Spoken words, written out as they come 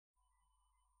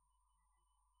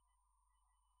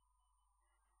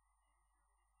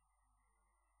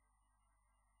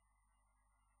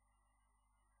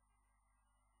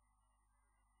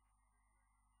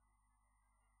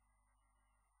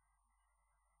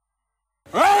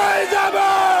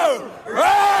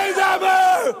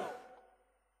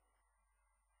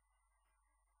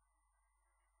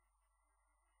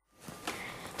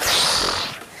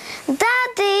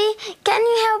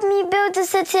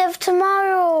city of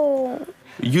tomorrow.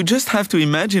 You just have to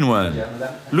imagine one.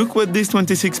 Look what these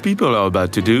 26 people are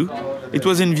about to do. It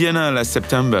was in Vienna last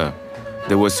September.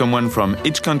 There was someone from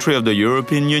each country of the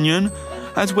European Union,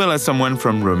 as well as someone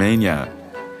from Romania.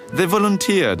 They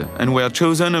volunteered and were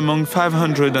chosen among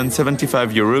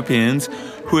 575 Europeans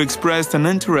who expressed an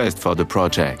interest for the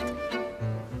project.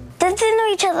 Did they know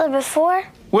each other before?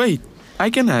 Wait, I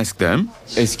can ask them.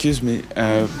 Excuse me,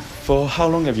 for how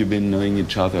long have you been knowing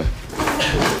each other?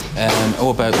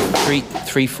 About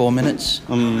 3-4 minutes.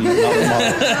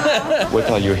 What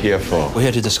are you here for? We're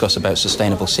here to discuss about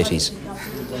sustainable cities.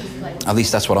 At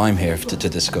least that's what I'm here to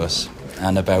discuss.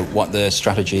 And about what the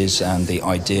strategies and the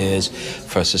ideas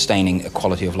for sustaining a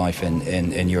quality of life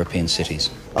in European cities.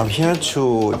 I'm here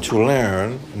to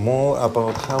learn more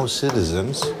about how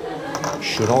citizens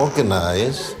should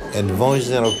organize and voice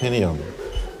their opinion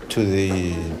to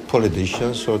the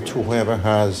politicians or to whoever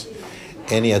has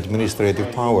any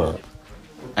administrative power.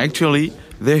 Actually,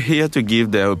 they're here to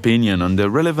give their opinion on the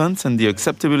relevance and the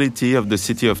acceptability of the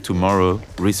City of Tomorrow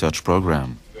research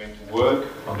program. Work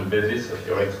on the basis of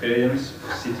your experience,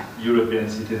 European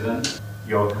citizen,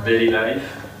 your daily life,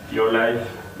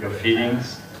 your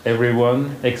feelings.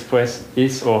 Everyone express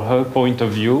his or her point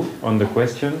of view on the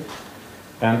question,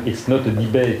 and it's not a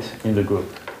debate in the group.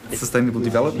 Sustainable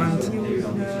development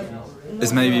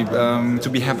is maybe to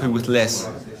be happy with less.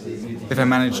 If I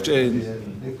manage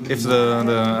if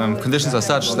the conditions are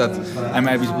such that I'm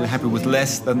able to be happy with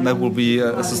less, then that will be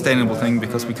a sustainable thing,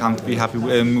 because we can't be happy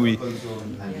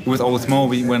with always more.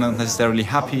 We're not necessarily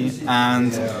happy,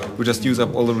 and we just use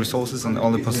up all the resources and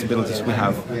all the possibilities we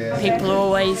have. People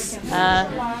always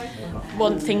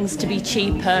want things to be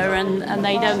cheaper, and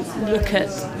they don't look at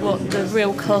what the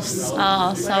real costs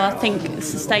are. So I think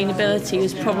sustainability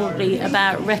is probably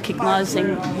about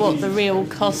recognising what the real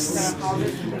costs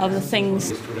of the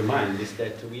things.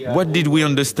 What did we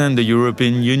understand the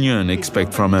European Union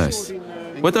expect from us?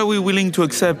 What are we willing to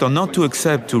accept or not to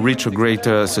accept to reach a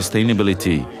greater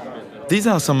sustainability? These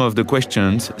are some of the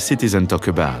questions citizens talk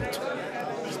about.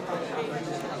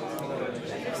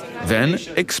 Then,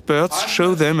 experts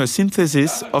show them a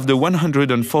synthesis of the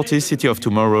 140 City of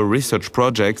Tomorrow research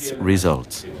projects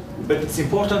results. But it's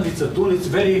important, it's a tool, it's a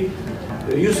very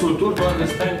useful tool to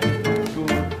understand.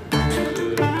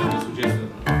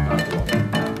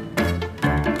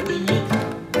 We need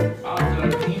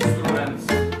other instruments.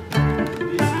 The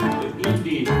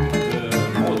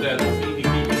model of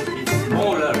indicators is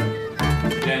smaller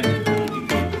than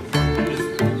indicators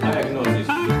diagnosis,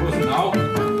 because now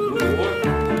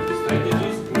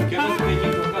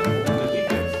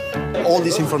all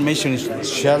this information in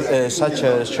such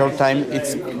a short time,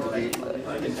 it's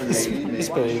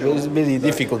really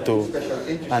difficult to,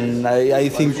 and I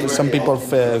think some people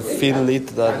feel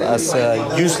it as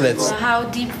useless. How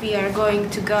deep we are going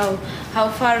to go, how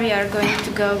far we are going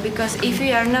to go, because if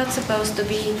we are not supposed to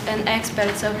be an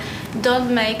expert, so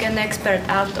don't make an expert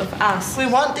out of us. We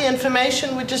want the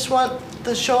information, we just want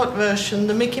the short version,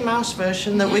 the Mickey Mouse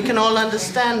version that we can all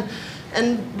understand.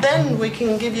 And then we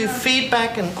can give you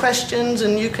feedback and questions,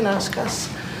 and you can ask us.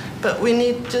 But we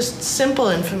need just simple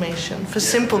information for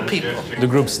simple people. The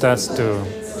group starts to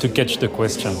catch the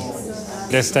question.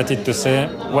 They started to say,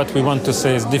 what we want to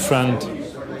say is different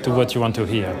to what you want to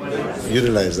hear.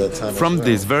 Utilize that time. From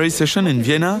this very session in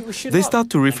Vienna, they start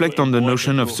to reflect on the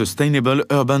notion of sustainable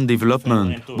urban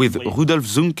development with Rudolf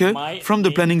Zunke from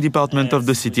the planning department of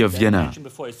the city of Vienna.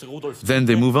 Then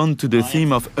they move on to the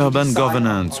theme of urban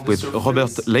governance with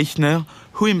Robert Lechner,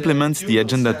 who implements the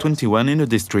Agenda 21 in the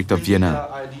district of Vienna.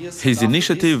 His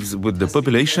initiatives with the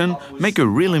population make a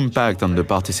real impact on the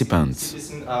participants.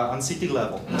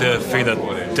 The thing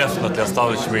that definitely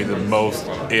astonished me the most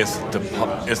is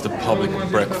the public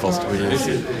breakfast.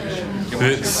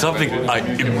 It's something I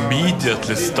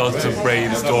immediately start to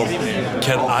brainstorm.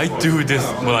 Can I do this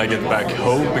when I get back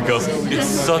home? Because it's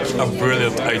such a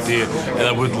brilliant idea, and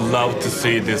I would love to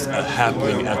see this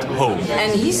happening at home.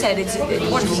 And he said it's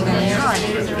working.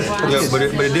 Yeah,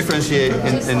 but the difference here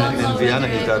in Vienna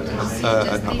is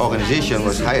that an organization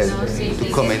was hired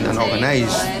to come in and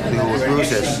organize the whole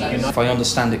process. If I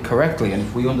understand it correctly, and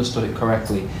if we understood it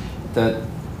correctly, that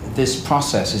this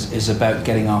process is about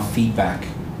getting our feedback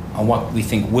on what we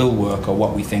think will work or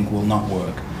what we think will not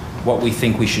work, what we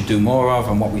think we should do more of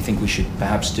and what we think we should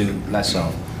perhaps do less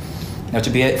of. Now,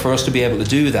 for us to be able to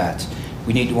do that,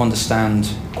 we need to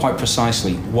understand quite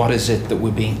precisely what is it that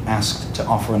we're being asked to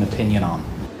offer an opinion on.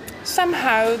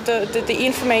 Somehow the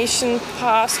information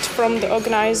passed from the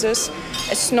organizers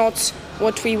is not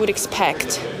what we would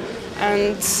expect,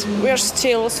 and we're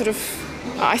still sort of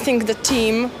I think the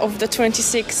team of the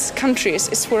 26 countries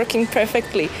is working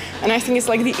perfectly, and I think it's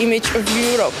like the image of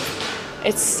Europe.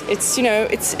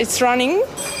 It's running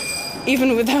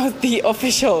even without the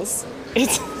officials.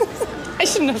 I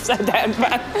shouldn't have said that,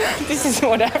 but this is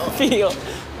what I feel.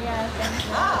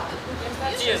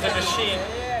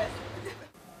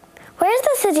 Where's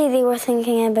the city they were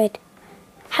thinking about?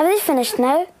 Have they finished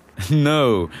now?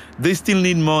 No, they still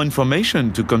need more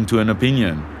information to come to an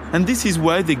opinion. And this is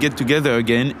why they get together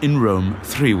again in Rome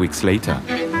 3 weeks later.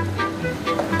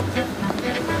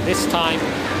 This time,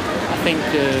 I think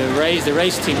the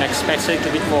race team expects a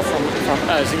little bit more from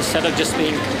us, instead of just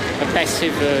being a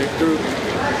passive group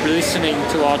listening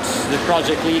to what the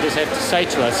project leaders have to say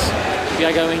to us. We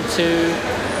are going to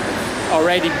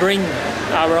already bring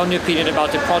our own opinion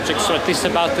about the project, or at least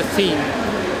about the theme,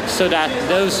 so that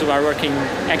those who are working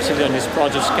actively on these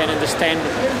projects can understand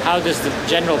how does the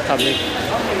general public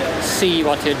see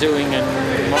what they're doing and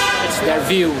it's their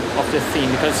view of the theme,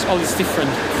 because it's always different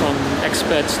from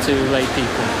experts to lay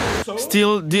people.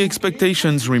 Still, the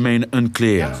expectations remain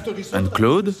unclear, and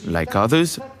Claude, like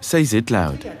others, says it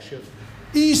loud.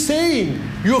 He's saying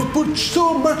you've put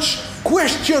so much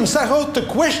questions around the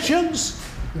questions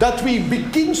that we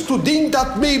begin to think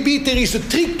that maybe there is a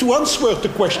trick to answer the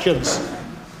questions.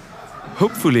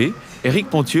 Hopefully,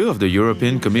 Éric Pontieux of the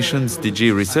European Commission's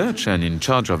DG Research and in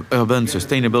charge of urban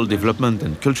sustainable development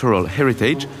and cultural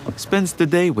heritage spends the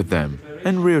day with them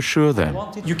and reassure them.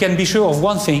 You can be sure of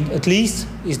one thing, at least,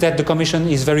 is that the Commission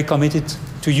is very committed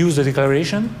to use the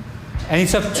declaration, and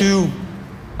it's up to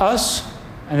us,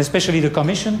 and especially the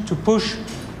Commission, to push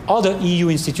other EU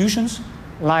institutions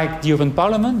like the European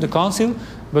Parliament, the Council,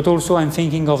 but also I'm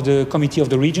thinking of the Committee of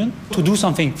the Region, to do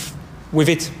something with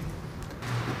it.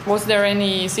 Was there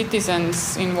any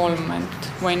citizens' involvement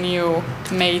when you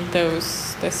made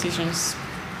those decisions?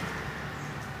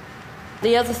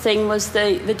 The other thing was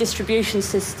the distribution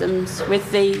systems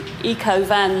with the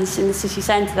eco-vans in the city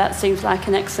centre. That seems like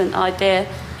an excellent idea.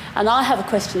 And I have a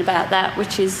question about that,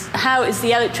 which is how is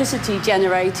the electricity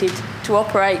generated to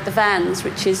operate the vans,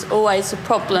 which is always a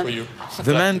problem.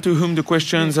 The man to whom the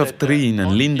questions of Trin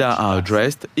and Linda are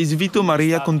addressed is Vito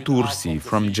Maria Contursi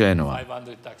from Genoa.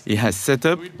 He has set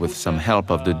up, with some help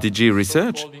of the DG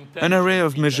Research, an array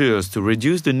of measures to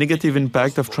reduce the negative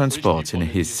impact of transport in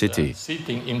his city.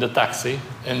 Sitting in the taxi,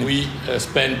 and we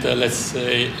spent, let's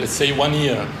say 1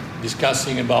 year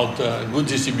discussing about good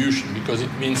distribution, because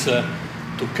it means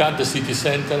to cut the city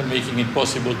center, making it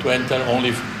possible to enter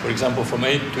only, for example, from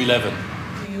 8 to 11.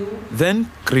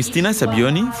 Then, Cristina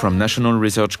Sabioni from National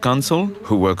Research Council,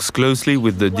 who works closely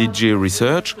with the DG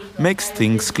Research, makes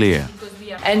things clear.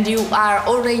 And you are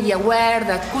already aware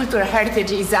that cultural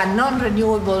heritage is a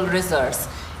non-renewable resource.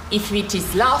 If it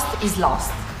is lost, it's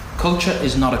lost. Culture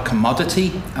is not a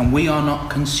commodity, and we are not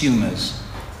consumers.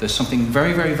 There's something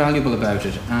very, very valuable about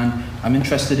it, and I'm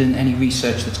interested in any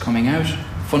research that's coming out,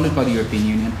 funded by the European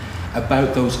Union,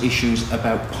 about those issues,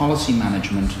 about policy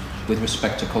management with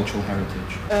respect to cultural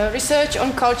heritage. Research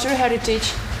on cultural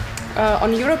heritage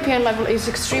on European level is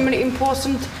extremely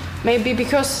important, maybe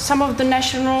because some of the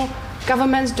national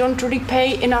governments don't really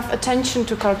pay enough attention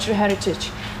to cultural heritage.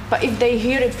 But if they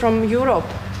hear it from Europe,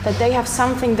 that they have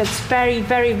something that's very,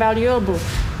 very valuable,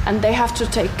 and they have to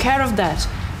take care of that,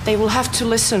 they will have to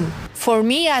listen. For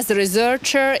me as a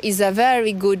researcher is a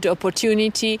very good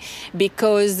opportunity,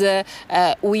 because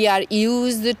we are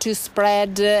used to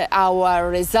spread our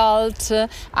results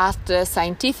at a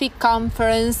scientific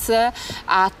conference,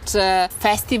 at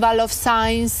Festival of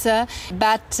Science,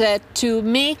 but to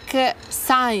make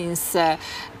science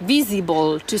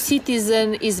visible to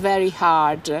citizens is very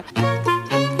hard.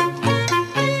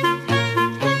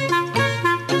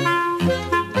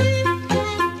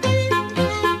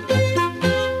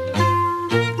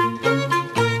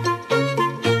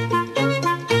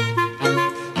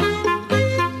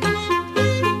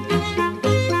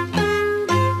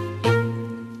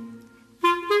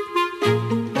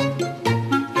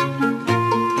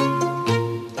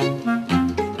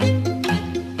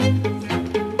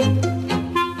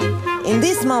 In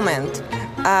this moment,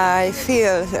 I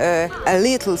feel a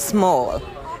little small,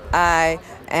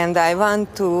 and I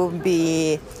want to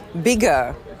be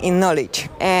bigger in knowledge.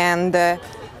 And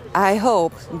I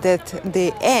hope that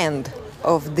the end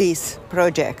of this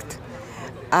project,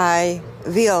 I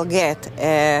will get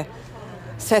a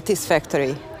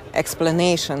satisfactory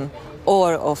explanation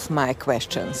all of my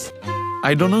questions.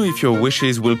 I don't know if your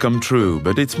wishes will come true,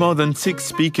 but it's more than 6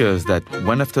 speakers that,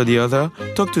 one after the other,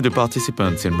 talk to the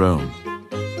participants in Rome.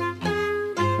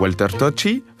 Walter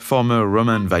Tocci, former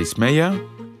Roman vice mayor,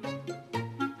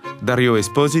 Dario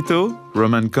Esposito,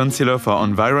 Roman Councillor for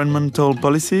Environmental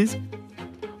Policies.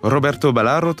 Roberto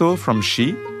Balarotto from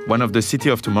SHE, one of the City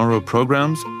of Tomorrow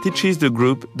programs, teaches the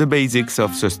group the basics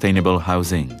of sustainable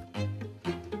housing.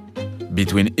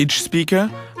 Between each speaker,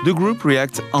 the group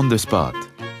reacts on the spot.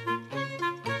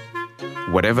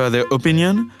 Whatever their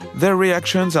opinion, their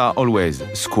reactions are always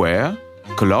square,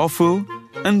 colorful,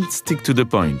 and stick to the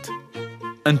point.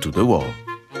 And to the wall.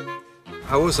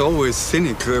 I was always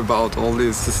cynical about all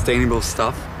this sustainable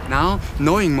stuff. Now,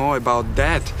 knowing more about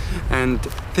that and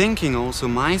thinking also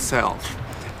myself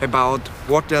about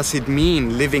what does it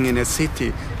mean living in a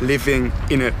city, living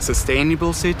in a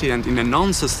sustainable city and in a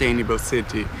non-sustainable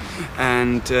city,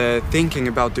 and thinking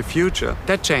about the future,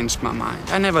 that changed my mind.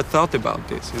 I never thought about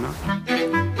this, you know.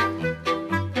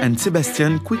 And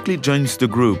Sebastian quickly joins the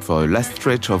group for a last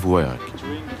stretch of work.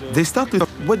 They start with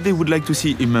what they would like to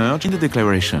see emerge in the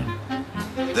declaration.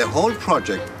 The whole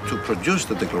project to produce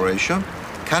the declaration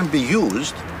can be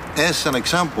used as an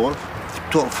example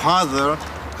to further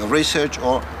research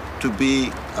or to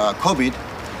be copied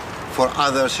for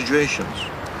other situations.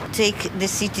 Take the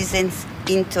citizens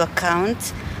into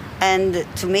account and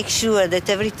to make sure that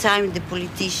every time the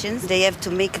politicians, they have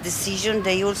to make a decision,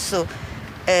 they also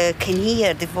can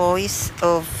hear the voice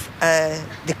of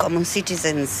the common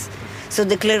citizens. So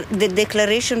the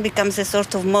declaration becomes a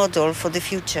sort of model for the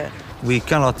future. We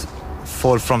cannot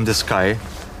fall from the sky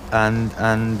and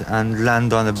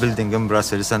land on a building in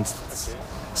Brussels and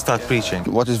start preaching.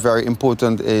 What is very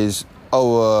important is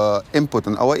our input,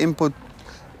 and our input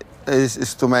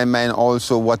is to my mind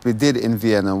also what we did in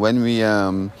Vienna when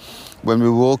we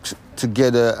worked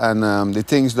together and the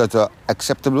things that are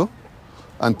acceptable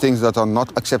and things that are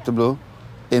not acceptable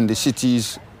in the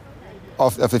cities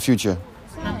of the future.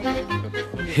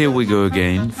 Here we go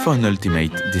again for an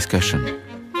ultimate discussion.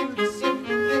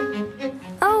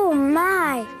 Oh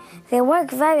my! They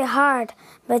work very hard,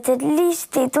 but at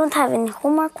least they don't have any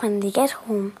homework when they get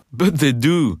home. But they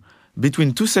do.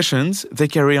 Between two sessions, they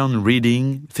carry on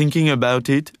reading, thinking about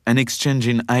it, and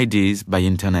exchanging ideas by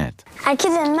internet. I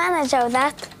couldn't manage all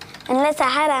that unless I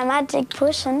had a magic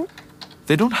potion.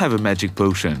 They don't have a magic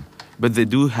potion, but they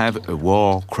do have a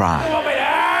war cry.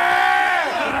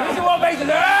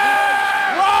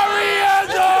 Warriors,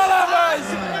 all of us,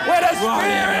 with a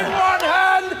spear in one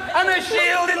hand and a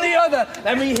shield in the other.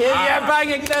 Let me hear you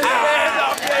banging the stairs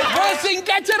up.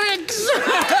 Vercingetorix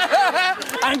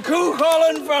and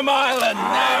Kuchholland from Ireland.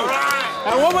 Now,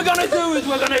 and what we're going to do is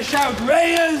we're going to shout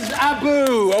Reyes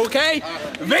Abu, okay?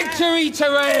 Victory to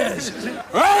Reyes.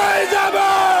 Reyes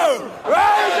Abu!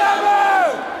 Reyes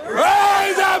Abu!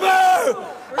 Reyes Abu!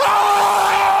 Oh!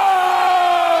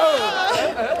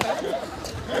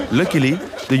 Luckily,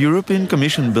 the European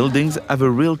Commission buildings have a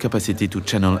real capacity to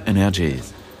channel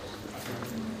energies.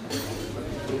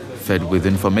 Fed with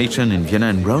information in Vienna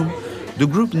and Rome, the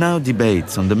group now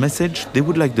debates on the message they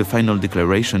would like the final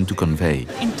declaration to convey.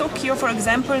 In Tokyo, for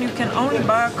example, you can only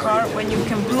buy a car when you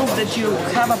can prove that you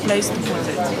have a place to put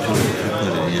it.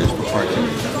 Yes, for parking.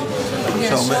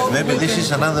 So maybe this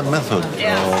is another method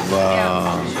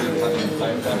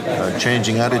of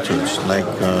changing attitudes, like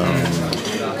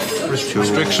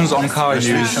restrictions on car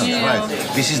use. Right.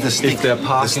 This is the stick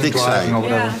side.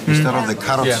 Instead of the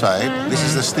carrot side, this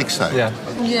is the stick side.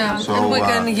 Yeah, so, and we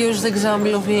can use the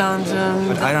example of land.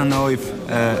 But I don't know if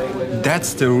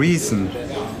that's the reason.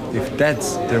 If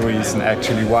that's the reason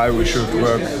actually why we should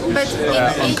work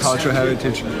on cultural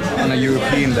heritage on a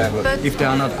European level. If there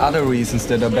are not other reasons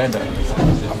that are better.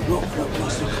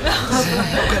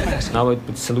 Now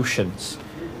with solutions.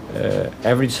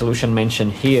 Every solution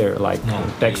mentioned here, like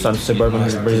tax on suburban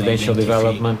residential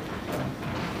development.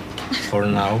 For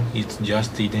now, it's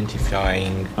just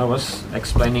identifying. I was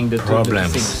explaining the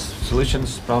problems.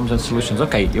 Solutions, problems, and solutions.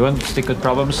 Okay, you want to stick with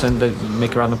problems and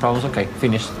make around the problems? Okay,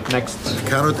 finished. Next.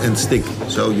 Carrot and stick.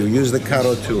 So you use the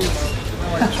carrot to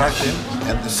attract him.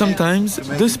 Sometimes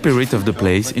the spirit of the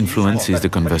place influences the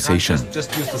conversation.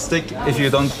 Just use the stick if you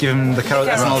don't give them the carrot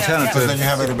as an alternative. Because then you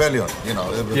have a rebellion. You know,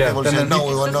 people say, no,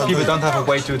 we will not people don't have a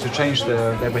way to change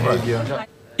their behavior. Right.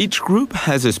 Each group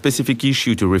has a specific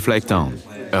issue to reflect on: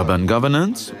 urban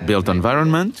governance, built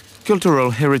environment, cultural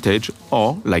heritage,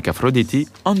 or, like Aphrodite,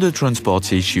 on the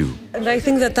transport issue. And I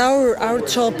think that our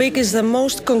topic is the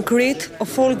most concrete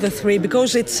of all the three,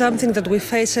 because it's something that we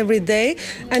face every day,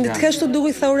 and it has to do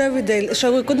with our everyday.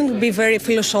 So we couldn't be very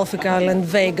philosophical and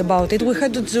vague about it. We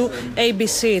had to do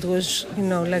ABC. It was,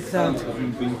 like that.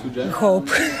 Hope.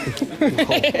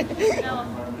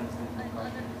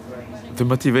 The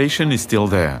motivation is still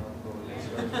there,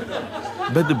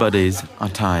 but the bodies are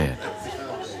tired.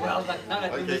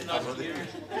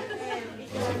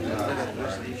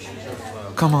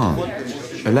 Come on,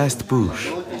 a last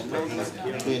push.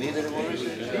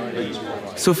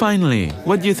 So finally,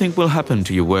 what do you think will happen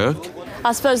to your work?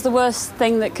 I suppose the worst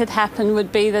thing that could happen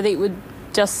would be that it would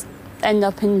just end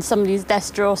up in somebody's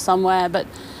desk drawer somewhere. But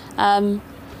I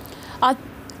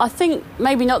think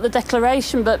maybe not the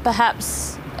declaration, but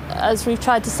perhaps, as we've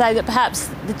tried to say, that perhaps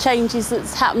the changes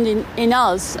that's happened in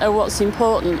us are what's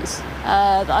important.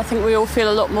 I think we all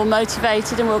feel a lot more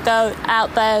motivated, and we'll go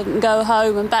out there and go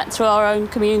home and back to our own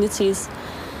communities.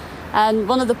 And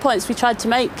one of the points we tried to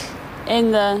make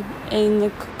in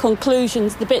the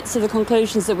conclusions, the bits of the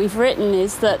conclusions that we've written,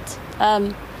 is that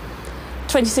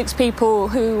 26 people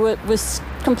who were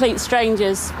complete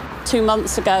strangers 2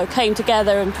 months ago came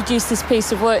together and produced this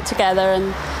piece of work together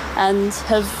and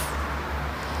have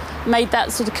made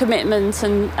that sort of commitment,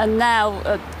 and now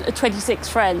are 26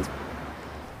 friends.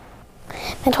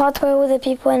 And what will the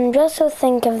people in Brussels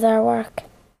think of their work?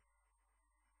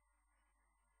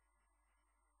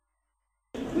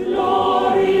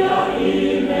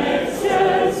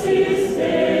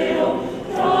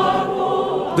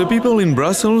 The people in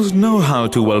Brussels know how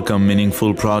to welcome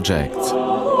meaningful projects.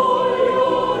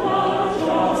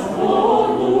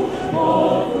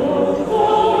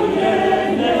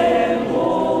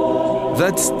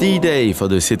 That's the day for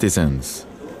the citizens.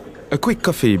 A quick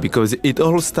coffee, because it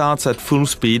all starts at full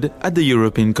speed at the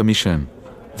European Commission.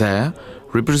 There,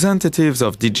 representatives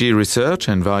of DG Research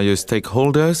and various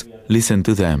stakeholders listen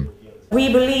to them.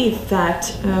 We believe that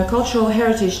cultural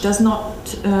heritage does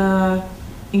not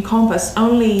encompass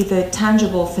only the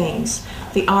tangible things,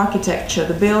 the architecture,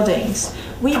 the buildings.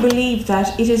 We believe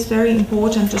that it is very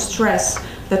important to stress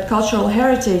that cultural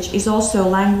heritage is also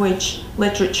language,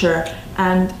 literature,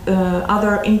 and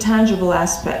other intangible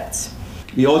aspects.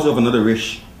 We also have another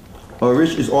wish. Our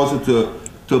wish is also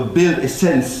to build a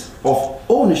sense of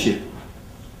ownership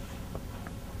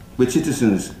with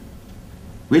citizens,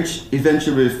 which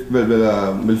eventually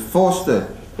will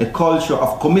foster a culture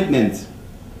of commitment.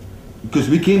 Because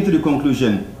we came to the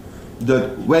conclusion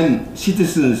that when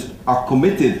citizens are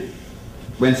committed,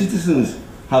 when citizens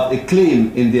have a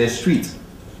claim in their street,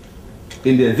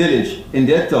 in their village, in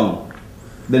their town,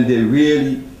 then they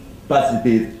really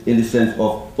participate in the sense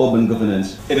of urban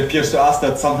governance. It appears to us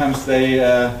that sometimes they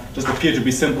just appear to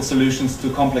be simple solutions to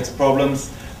complex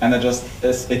problems, and they're just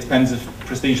expensive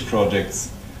prestige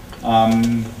projects.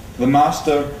 The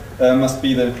master must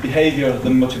be the behavior, the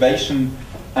motivation,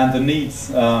 and the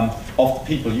needs of the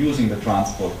people using the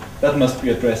transport. That must be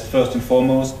addressed first and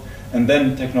foremost, and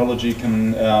then technology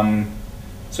can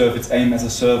serve its aim as a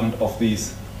servant of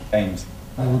these aims.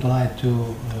 I would like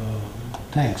to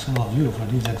thank all of you for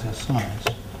this exercise.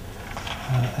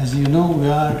 As you know, we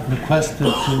are requested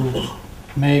to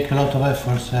make a lot of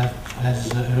efforts as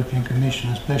the European Commission,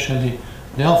 especially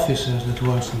the officers that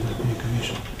work in the European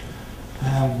Commission.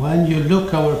 When you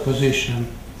look at our position,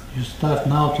 you start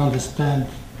now to understand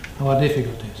our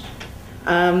difficulties.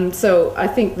 So I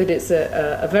think that it's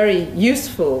a very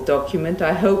useful document.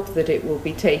 I hope that it will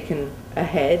be taken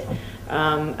ahead,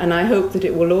 and I hope that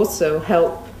it will also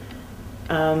help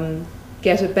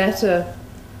get a better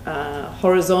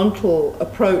horizontal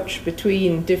approach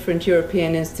between different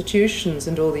European institutions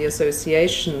and all the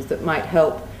associations that might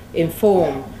help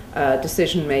inform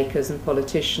decision makers and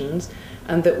politicians,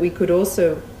 and that we could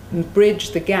also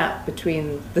bridge the gap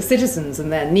between the citizens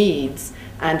and their needs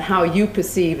and how you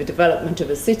perceive a development of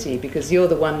a city, because you're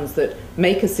the ones that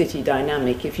make a city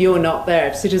dynamic. If you're not there,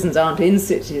 if citizens aren't in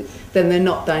cities, then they're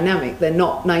not dynamic, they're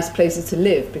not nice places to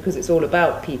live, because it's all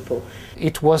about people.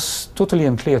 It was totally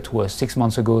unclear to us 6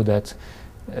 months ago that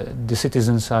the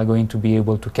citizens are going to be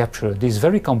able to capture this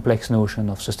very complex notion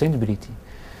of sustainability,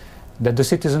 that the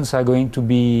citizens are going to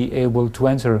be able to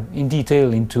enter in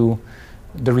detail into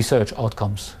the research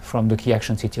outcomes from the Key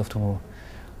Action City of Tomorrow.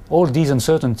 All these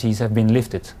uncertainties have been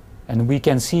lifted, and we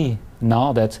can see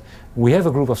now that we have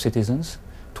a group of citizens,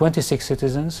 26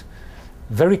 citizens,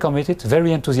 very committed,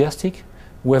 very enthusiastic,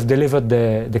 who have delivered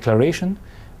the declaration,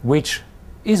 which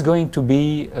is going to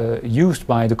be used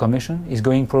by the Commission, is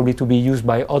going probably to be used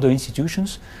by other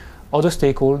institutions, other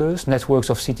stakeholders, networks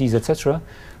of cities, etc.,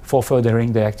 for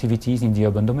furthering their activities in the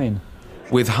urban domain.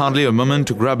 With hardly a moment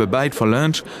to grab a bite for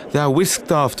lunch, they are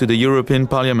whisked off to the European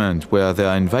Parliament, where they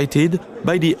are invited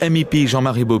by the MEP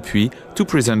Jean-Marie Beaupuy to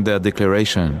present their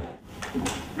declaration.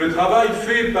 Le travail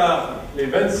fait par les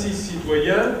 26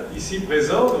 citoyens ici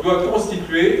présents doit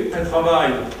constituer un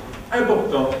travail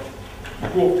important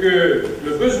pour que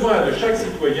le besoin de chaque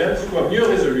citoyen soit mieux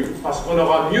résolu, parce qu'on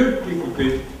aura mieux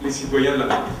écouté les citoyens de la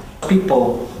France.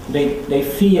 People, they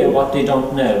fear what they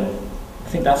don't know. I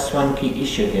think that's one key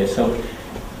issue here. So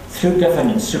through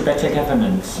governance, through better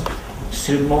governance,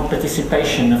 through more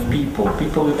participation of people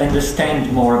who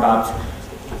understand more about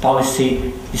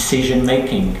policy decision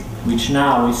making, which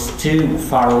now is too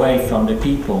far away from the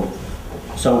people.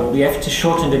 So we have to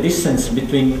shorten the distance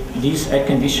between these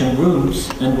air-conditioned rooms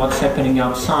and what's happening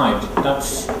outside.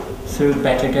 That's through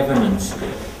better governance.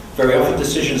 Very often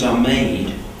decisions are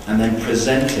made and then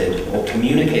presented or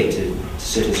communicated to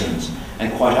citizens,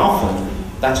 and quite often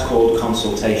that's called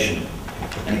consultation,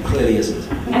 and it clearly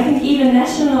isn't. I think even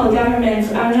national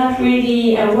governments are not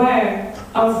really aware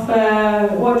of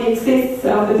what exists,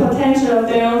 of the potential of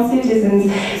their own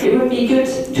citizens. It would be good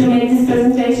to make this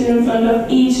presentation in front of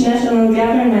each national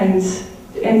government,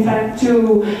 in fact,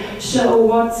 to show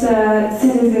what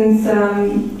citizens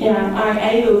are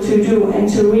able to do and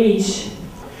to reach.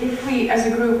 If we, as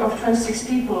a group of 26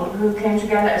 people who came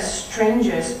together as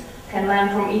strangers, can learn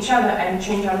from each other and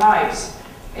change our lives,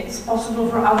 it's possible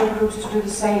for other groups to do the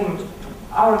same.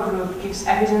 Our group gives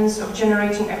evidence of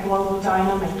generating a global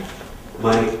dynamic.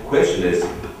 My question is,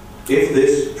 if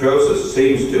this process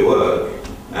seems to work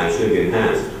and should be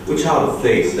enhanced, which are the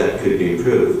things that could be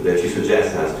improved, that you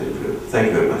suggest has to improve? Thank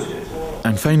you very much.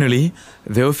 And finally,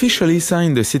 they officially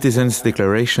signed the Citizens'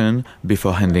 Declaration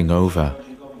before handing over.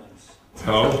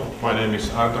 Hello, my name is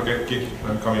Arto Kekki.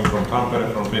 I'm coming from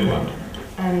Tampere, from Finland.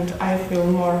 And I feel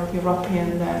more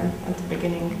European than at the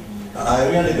beginning. I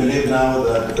really believe now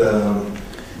that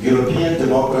European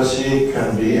democracy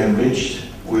can be enriched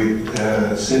with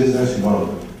citizens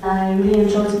involved. I really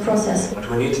enjoyed the process. But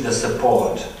we need the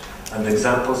support and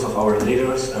examples of our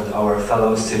leaders and our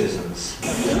fellow citizens.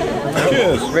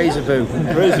 Cheers! Raise a boo.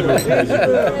 Raise a boo.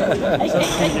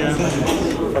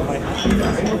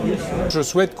 Je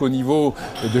souhaite qu'au niveau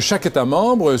de chaque État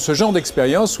membre, ce genre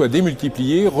d'expérience soit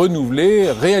démultiplié,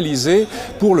 renouvelé, réalisé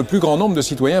pour le plus grand nombre de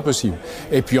citoyens possible.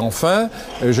 Et puis enfin,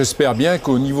 j'espère bien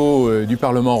qu'au niveau du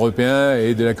Parlement européen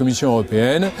et de la Commission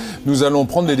européenne, nous allons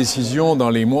prendre des décisions dans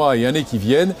les mois et années qui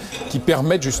viennent qui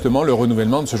permettent justement le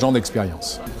renouvellement de ce genre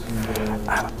d'expérience.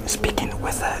 Speaking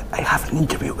with, I have an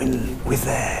interview with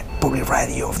the public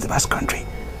radio of the Basque country.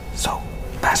 So,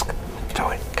 Basque,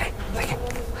 enjoy. Okay, thank you.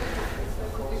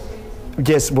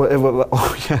 Yes,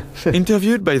 oh, yeah.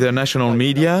 Interviewed by their national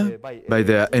media, by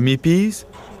their MEPs,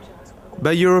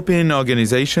 by European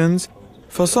organizations,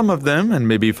 for some of them, and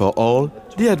maybe for all,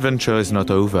 the adventure is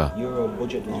not over.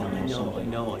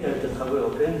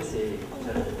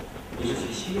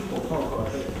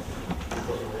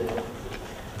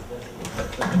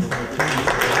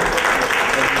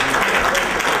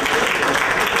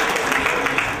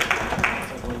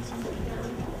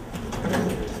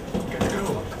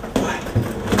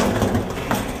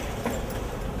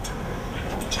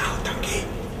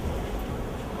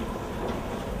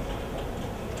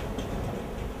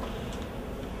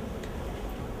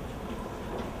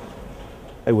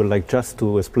 I would like just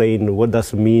to explain what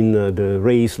does mean the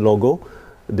raise logo.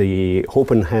 The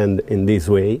open hand in this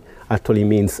way actually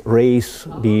means raise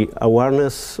the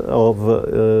awareness of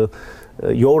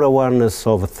your awareness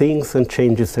of things and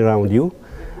changes around you.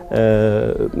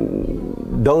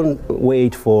 Don't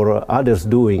wait for others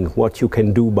doing what you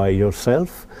can do by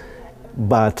yourself,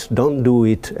 but don't do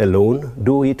it alone.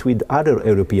 Do it with other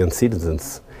European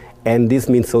citizens. And this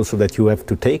means also that you have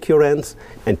to take your hands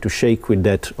and to shake with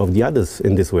that of the others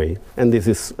in this way. And this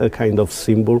is a kind of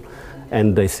symbol,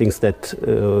 and I think that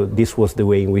this was the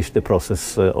way in which the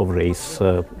process of race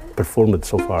performed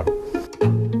so far.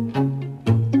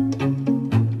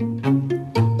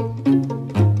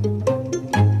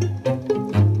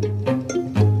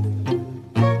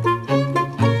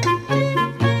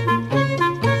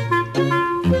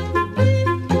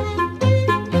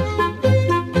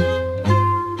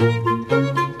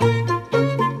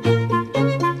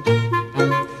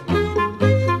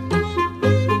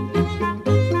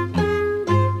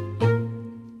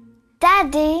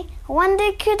 Daddy, one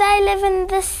day could I live in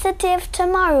this city of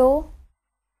tomorrow?